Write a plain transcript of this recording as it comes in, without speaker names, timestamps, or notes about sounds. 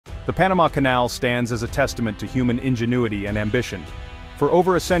The Panama Canal stands as a testament to human ingenuity and ambition. For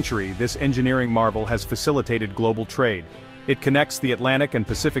over a century, this engineering marvel has facilitated global trade. It connects the Atlantic and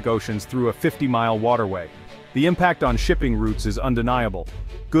Pacific Oceans through a 50-mile waterway. The impact on shipping routes is undeniable.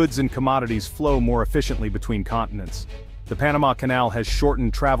 Goods and commodities flow more efficiently between continents. The Panama Canal has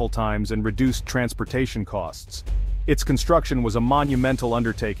shortened travel times and reduced transportation costs. Its construction was a monumental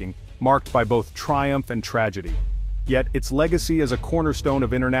undertaking, marked by both triumph and tragedy. Yet, its legacy as a cornerstone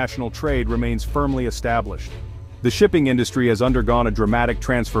of international trade remains firmly established. The shipping industry has undergone a dramatic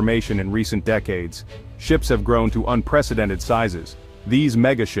transformation in recent decades. Ships have grown to unprecedented sizes. These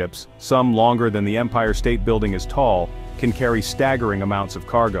megaships, some longer than the Empire State Building is tall, can carry staggering amounts of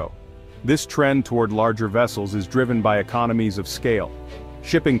cargo. This trend toward larger vessels is driven by economies of scale.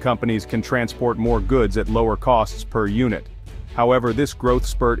 Shipping companies can transport more goods at lower costs per unit. However, this growth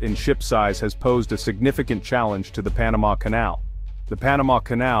spurt in ship size has posed a significant challenge to the Panama Canal. The Panama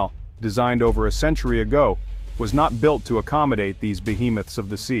Canal, designed over a century ago, was not built to accommodate these behemoths of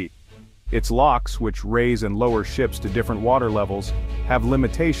the sea. Its locks, which raise and lower ships to different water levels, have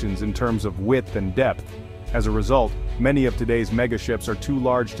limitations in terms of width and depth. As a result, many of today's megaships are too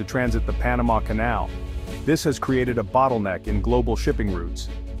large to transit the Panama Canal. This has created a bottleneck in global shipping routes.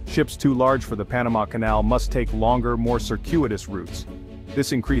 Ships too large for the Panama Canal must take longer, more circuitous routes.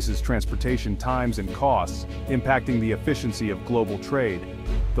 This increases transportation times and costs, impacting the efficiency of global trade.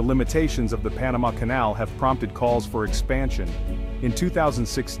 The limitations of the Panama Canal have prompted calls for expansion. In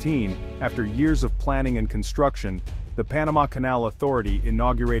 2016, after years of planning and construction, the Panama Canal Authority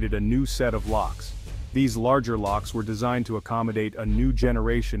inaugurated a new set of locks. These larger locks were designed to accommodate a new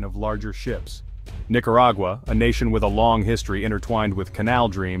generation of larger ships. Nicaragua, a nation with a long history intertwined with canal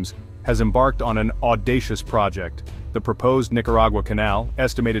dreams, has embarked on an audacious project. The proposed Nicaragua Canal,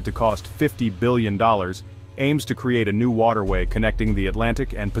 estimated to cost $50 billion, aims to create a new waterway connecting the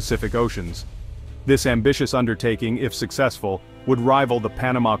Atlantic and Pacific Oceans. This ambitious undertaking, if successful, would rival the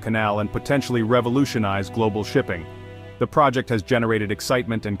Panama Canal and potentially revolutionize global shipping. The project has generated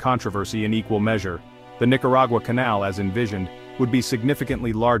excitement and controversy in equal measure. The Nicaragua Canal, as envisioned, would be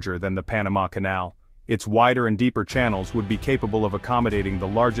significantly larger than the Panama Canal. Its wider and deeper channels would be capable of accommodating the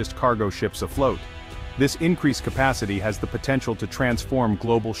largest cargo ships afloat. This increased capacity has the potential to transform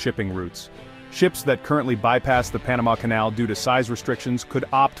global shipping routes. Ships that currently bypass the Panama Canal due to size restrictions could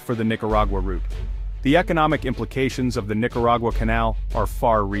opt for the Nicaragua route. The economic implications of the Nicaragua Canal are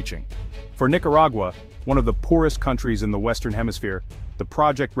far-reaching. For Nicaragua, one of the poorest countries in the Western Hemisphere, the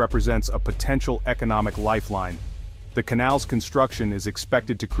project represents a potential economic lifeline. The canal's construction is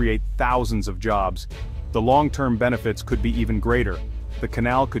expected to create thousands of jobs. The long-term benefits could be even greater. The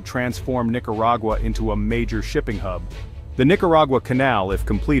canal could transform Nicaragua into a major shipping hub. The Nicaragua Canal, if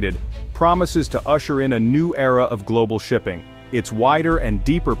completed, promises to usher in a new era of global shipping. Its wider and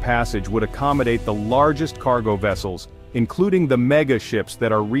deeper passage would accommodate the largest cargo vessels, including the mega ships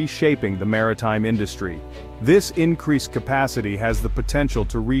that are reshaping the maritime industry. This increased capacity has the potential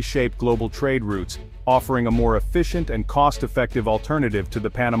to reshape global trade routes, offering a more efficient and cost-effective alternative to the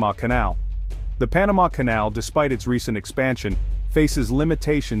Panama Canal. The Panama Canal, despite its recent expansion, faces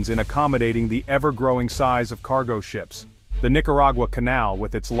limitations in accommodating the ever-growing size of cargo ships. The Nicaragua Canal,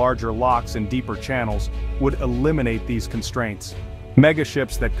 with its larger locks and deeper channels, would eliminate these constraints.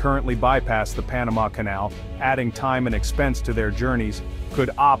 Megaships that currently bypass the Panama Canal, adding time and expense to their journeys,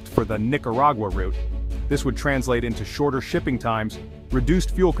 could opt for the Nicaragua route. This would translate into shorter shipping times,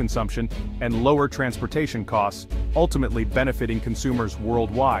 reduced fuel consumption, and lower transportation costs, ultimately benefiting consumers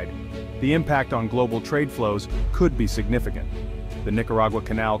worldwide. The impact on global trade flows could be significant. The Nicaragua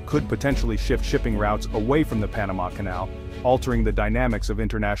Canal could potentially shift shipping routes away from the Panama Canal, altering the dynamics of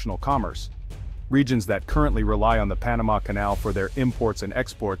international commerce. Regions that currently rely on the Panama Canal for their imports and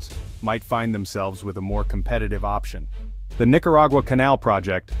exports might find themselves with a more competitive option. The Nicaragua Canal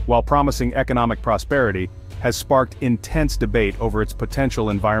project, while promising economic prosperity, has sparked intense debate over its potential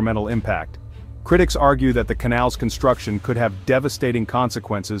environmental impact. Critics argue that the canal's construction could have devastating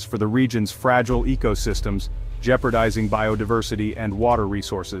consequences for the region's fragile ecosystems, jeopardizing biodiversity and water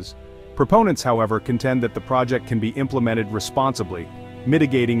resources. Proponents, however, contend that the project can be implemented responsibly,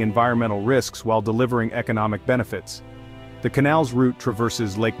 mitigating environmental risks while delivering economic benefits. The canal's route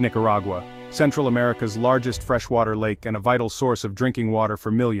traverses Lake Nicaragua, Central America's largest freshwater lake and a vital source of drinking water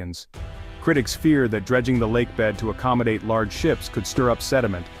for millions. Critics fear that dredging the lakebed to accommodate large ships could stir up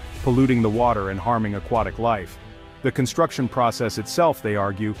sediment, polluting the water and harming aquatic life. The construction process itself, they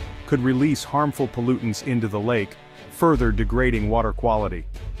argue, could release harmful pollutants into the lake, further degrading water quality.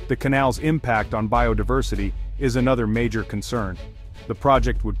 The canal's impact on biodiversity is another major concern. The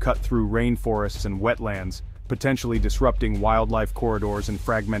project would cut through rainforests and wetlands, potentially disrupting wildlife corridors and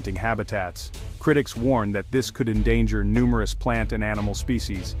fragmenting habitats. Critics warn that this could endanger numerous plant and animal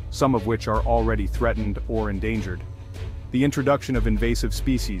species, some of which are already threatened or endangered. The introduction of invasive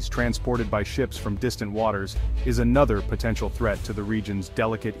species transported by ships from distant waters is another potential threat to the region's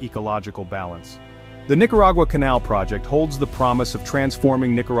delicate ecological balance. The Nicaragua Canal project holds the promise of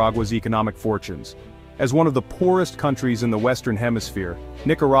transforming Nicaragua's economic fortunes. As one of the poorest countries in the Western Hemisphere,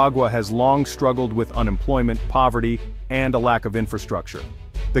 Nicaragua has long struggled with unemployment, poverty, and a lack of infrastructure.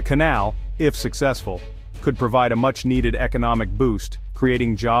 The canal, if successful, could provide a much-needed economic boost,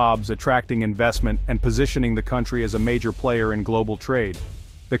 creating jobs, attracting investment, and positioning the country as a major player in global trade.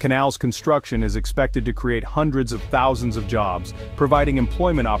 The canal's construction is expected to create hundreds of thousands of jobs, providing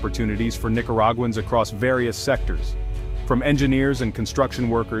employment opportunities for Nicaraguans across various sectors. From engineers and construction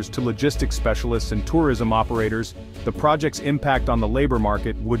workers to logistics specialists and tourism operators, the project's impact on the labor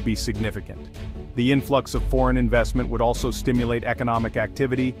market would be significant. The influx of foreign investment would also stimulate economic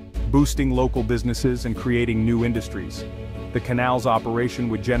activity, boosting local businesses and creating new industries. The canal's operation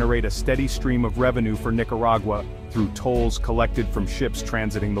would generate a steady stream of revenue for Nicaragua through tolls collected from ships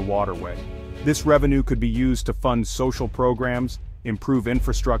transiting the waterway. This revenue could be used to fund social programs, improve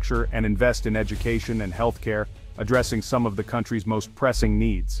infrastructure, and invest in education and healthcare, addressing some of the country's most pressing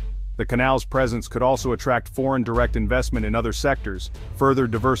needs. The canal's presence could also attract foreign direct investment in other sectors, further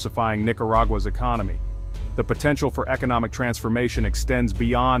diversifying Nicaragua's economy. The potential for economic transformation extends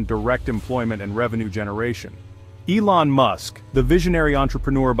beyond direct employment and revenue generation. Elon Musk, the visionary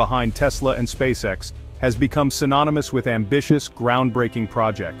entrepreneur behind Tesla and SpaceX, has become synonymous with ambitious, groundbreaking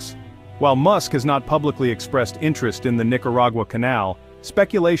projects. While Musk has not publicly expressed interest in the Nicaragua Canal,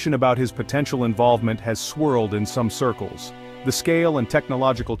 speculation about his potential involvement has swirled in some circles. The scale and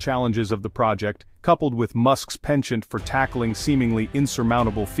technological challenges of the project, coupled with Musk's penchant for tackling seemingly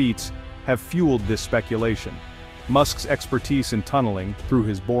insurmountable feats, have fueled this speculation. Musk's expertise in tunneling, through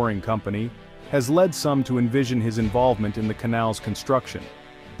his boring company, has led some to envision his involvement in the canal's construction.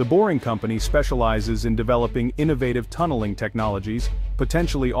 The boring company specializes in developing innovative tunneling technologies,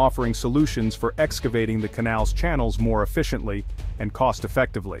 potentially offering solutions for excavating the canal's channels more efficiently and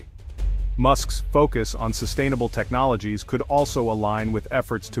cost-effectively. Musk's focus on sustainable technologies could also align with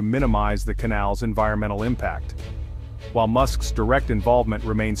efforts to minimize the canal's environmental impact. While Musk's direct involvement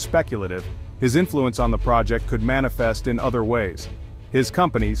remains speculative, his influence on the project could manifest in other ways. His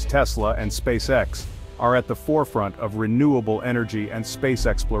companies, Tesla and SpaceX, are at the forefront of renewable energy and space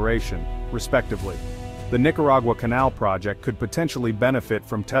exploration, respectively. The Nicaragua Canal project could potentially benefit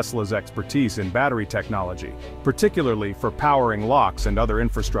from Tesla's expertise in battery technology, particularly for powering locks and other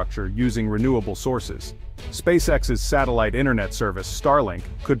infrastructure using renewable sources. SpaceX's satellite internet service, Starlink,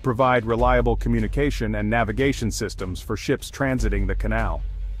 could provide reliable communication and navigation systems for ships transiting the canal.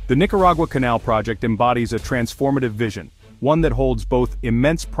 The Nicaragua Canal project embodies a transformative vision, one that holds both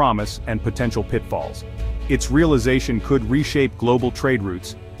immense promise and potential pitfalls. Its realization could reshape global trade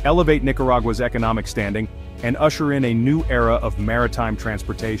routes, elevate Nicaragua's economic standing, and usher in a new era of maritime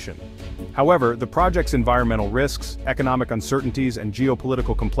transportation. However, the project's environmental risks, economic uncertainties, and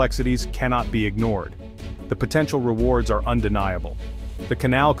geopolitical complexities cannot be ignored. The potential rewards are undeniable. The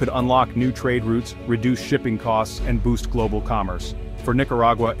canal could unlock new trade routes, reduce shipping costs, and boost global commerce. For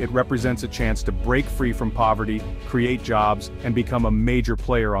Nicaragua, it represents a chance to break free from poverty, create jobs, and become a major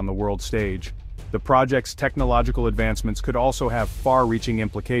player on the world stage. The project's technological advancements could also have far-reaching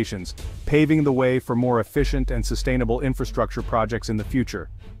implications, paving the way for more efficient and sustainable infrastructure projects in the future.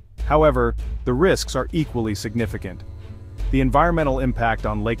 However, the risks are equally significant. The environmental impact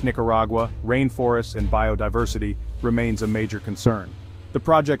on Lake Nicaragua, rainforests, and biodiversity remains a major concern. The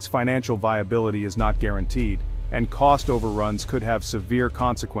project's financial viability is not guaranteed, and cost overruns could have severe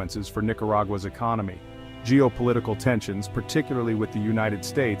consequences for Nicaragua's economy. Geopolitical tensions, particularly with the United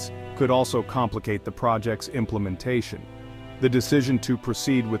States, could also complicate the project's implementation. The decision to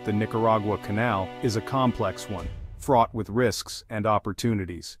proceed with the Nicaragua Canal is a complex one, fraught with risks and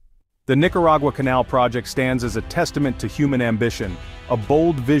opportunities. The Nicaragua Canal project stands as a testament to human ambition, a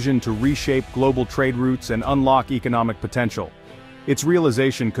bold vision to reshape global trade routes and unlock economic potential. Its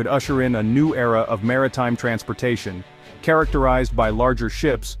realization could usher in a new era of maritime transportation, characterized by larger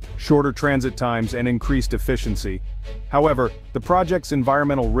ships, shorter transit times, and increased efficiency. However, the project's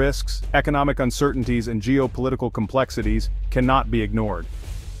environmental risks, economic uncertainties, and geopolitical complexities cannot be ignored.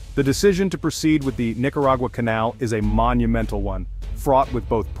 The decision to proceed with the Nicaragua Canal is a monumental one, fraught with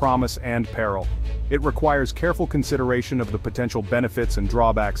both promise and peril. It requires careful consideration of the potential benefits and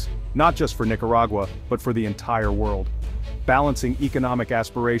drawbacks, not just for Nicaragua, but for the entire world. Balancing economic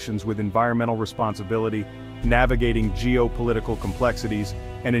aspirations with environmental responsibility, navigating geopolitical complexities,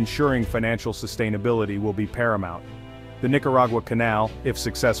 and ensuring financial sustainability will be paramount. The Nicaragua Canal, if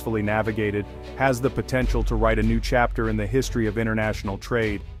successfully navigated, has the potential to write a new chapter in the history of international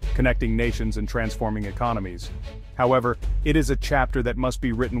trade, connecting nations and transforming economies. However, it is a chapter that must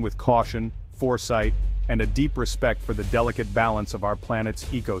be written with caution, foresight, and a deep respect for the delicate balance of our planet's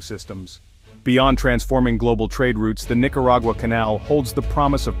ecosystems. Beyond transforming global trade routes, the Nicaragua Canal holds the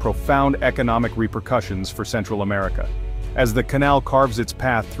promise of profound economic repercussions for Central America. As the canal carves its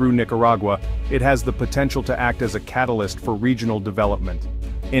path through Nicaragua, it has the potential to act as a catalyst for regional development.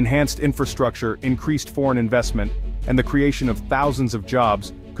 Enhanced infrastructure, increased foreign investment, and the creation of thousands of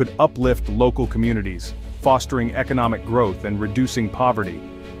jobs could uplift local communities, fostering economic growth and reducing poverty.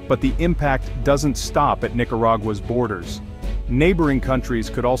 But the impact doesn't stop at Nicaragua's borders. Neighboring countries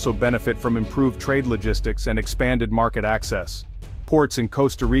could also benefit from improved trade logistics and expanded market access. Ports in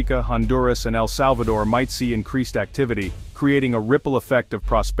Costa Rica, Honduras, and El Salvador might see increased activity, creating a ripple effect of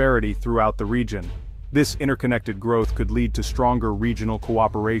prosperity throughout the region. This interconnected growth could lead to stronger regional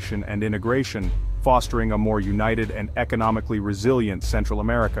cooperation and integration, fostering a more united and economically resilient Central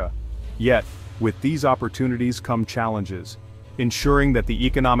America. Yet, with these opportunities come challenges. Ensuring that the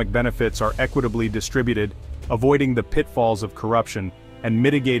economic benefits are equitably distributed, avoiding the pitfalls of corruption, and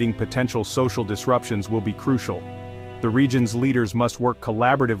mitigating potential social disruptions will be crucial. The region's leaders must work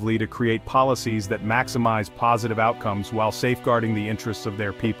collaboratively to create policies that maximize positive outcomes while safeguarding the interests of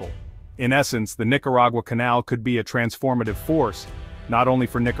their people. In essence, the Nicaragua Canal could be a transformative force, not only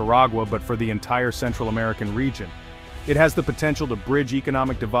for Nicaragua but for the entire Central American region. It has the potential to bridge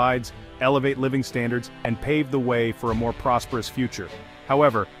economic divides, elevate living standards, and pave the way for a more prosperous future.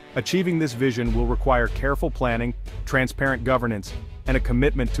 However, achieving this vision will require careful planning, transparent governance, and a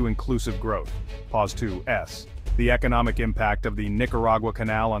commitment to inclusive growth. Pause 2S. The economic impact of the Nicaragua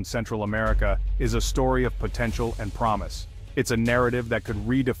Canal on Central America is a story of potential and promise. It's a narrative that could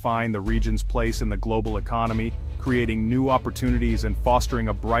redefine the region's place in the global economy, creating new opportunities and fostering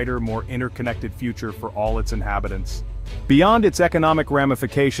a brighter, more interconnected future for all its inhabitants. Beyond its economic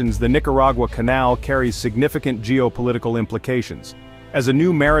ramifications, the Nicaragua Canal carries significant geopolitical implications. As a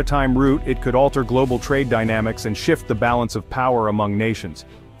new maritime route, it could alter global trade dynamics and shift the balance of power among nations.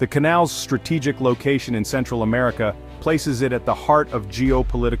 The canal's strategic location in Central America places it at the heart of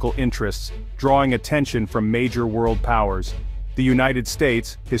geopolitical interests, drawing attention from major world powers. The United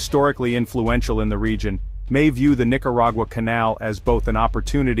States, historically influential in the region, may view the Nicaragua Canal as both an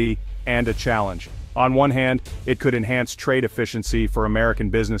opportunity and a challenge. On one hand, it could enhance trade efficiency for American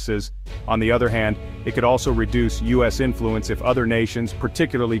businesses. On the other hand, it could also reduce U.S. influence if other nations,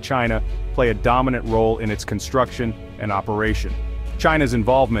 particularly China, play a dominant role in its construction and operation. China's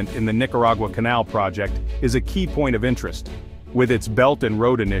involvement in the Nicaragua Canal project is a key point of interest. With its Belt and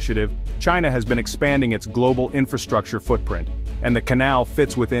Road Initiative, China has been expanding its global infrastructure footprint, and the canal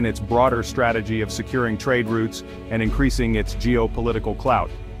fits within its broader strategy of securing trade routes and increasing its geopolitical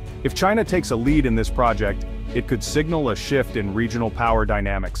clout. If China takes a lead in this project, it could signal a shift in regional power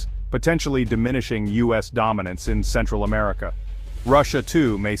dynamics, potentially diminishing U.S. dominance in Central America. Russia,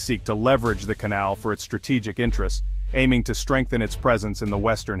 too, may seek to leverage the canal for its strategic interests, aiming to strengthen its presence in the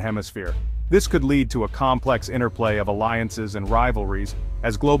Western Hemisphere. This could lead to a complex interplay of alliances and rivalries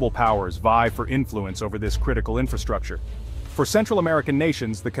as global powers vie for influence over this critical infrastructure. For Central American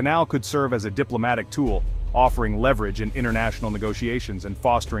nations, the canal could serve as a diplomatic tool, offering leverage in international negotiations and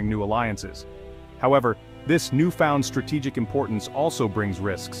fostering new alliances. However, this newfound strategic importance also brings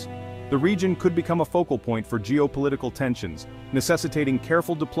risks. The region could become a focal point for geopolitical tensions, necessitating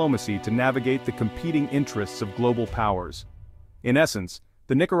careful diplomacy to navigate the competing interests of global powers. In essence,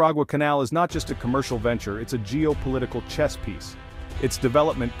 the Nicaragua Canal is not just a commercial venture, it's a geopolitical chess piece. Its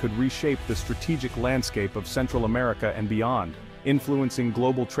development could reshape the strategic landscape of Central America and beyond, influencing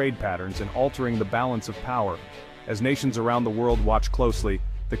global trade patterns and altering the balance of power. As nations around the world watch closely,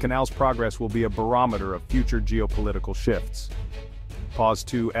 the canal's progress will be a barometer of future geopolitical shifts. Pause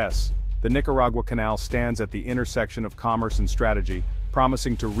 2S. The Nicaragua Canal stands at the intersection of commerce and strategy,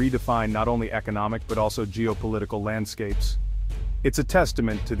 promising to redefine not only economic but also geopolitical landscapes. It's a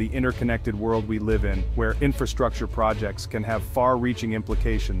testament to the interconnected world we live in, where infrastructure projects can have far-reaching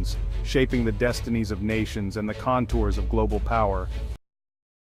implications, shaping the destinies of nations and the contours of global power.